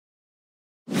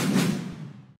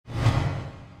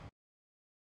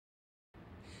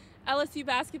LSU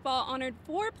basketball honored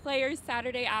 4 players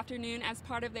Saturday afternoon as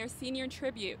part of their senior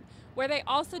tribute, where they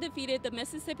also defeated the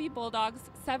Mississippi Bulldogs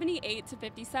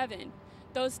 78-57.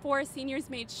 Those 4 seniors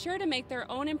made sure to make their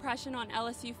own impression on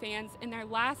LSU fans in their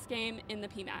last game in the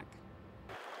PMAC.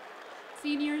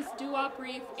 Seniors Doo-Wop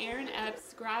Reef, Aaron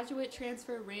Epps, graduate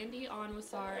transfer Randy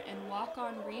Onwusar, and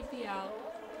walk-on Reed Vial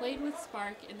played with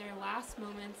spark in their last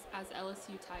moments as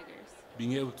LSU Tigers.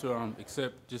 Being able to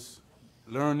accept just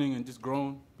learning and just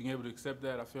growing, being able to accept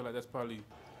that, I feel like that's probably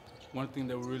one thing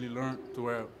that we really learned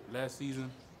throughout last season.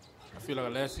 I feel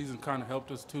like last season kind of helped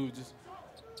us too, just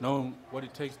knowing what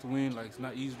it takes to win. Like, it's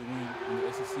not easy to win in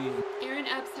the SEC. Aaron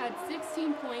Epps had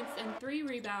 16 points and 3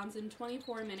 rebounds in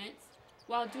 24 minutes,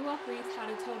 while Doo-Wop Reef had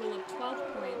a total of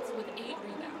 12 points with 8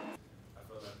 rebounds. I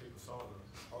felt like people saw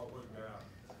the hard work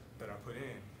that I put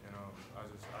in. I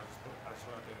just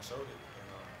went out there and showed it.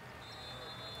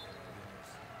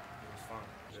 It was fun.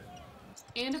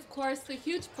 Yeah. And of course, the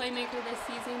huge playmaker this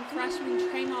season, freshman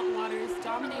Tremont Waters,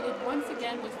 dominated once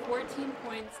again with 14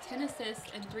 points, 10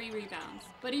 assists, and 3 rebounds.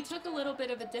 But he took a little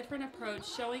bit of a different approach,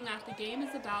 showing that the game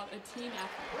is about a team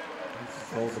effort. He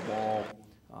controlled the ball.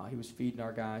 He was feeding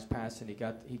our guys, passing. He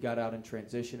got out in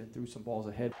transition and threw some balls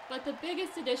ahead. But the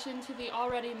biggest addition to the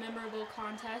already memorable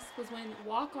contest was when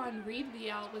walk-on Reed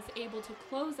Vial was able to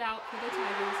close out for the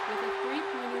Tigers with a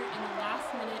 3-pointer in the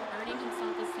last minute, earning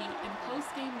himself a seat in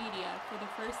post-game media for the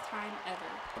first time ever.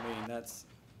 I mean,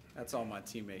 that's all my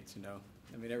teammates,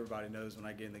 I mean, everybody knows when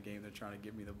I get in the game they're trying to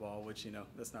give me the ball, which,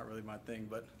 that's not really my thing,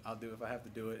 but I'll do it if I have to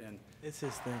do it. And it's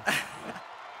his thing.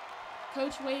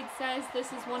 Coach Wade says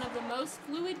this is one of the most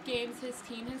fluid games his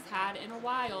team has had in a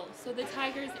while, so the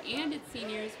Tigers and its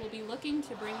seniors will be looking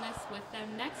to bring this with them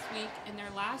next week in their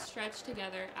last stretch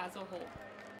together as a whole.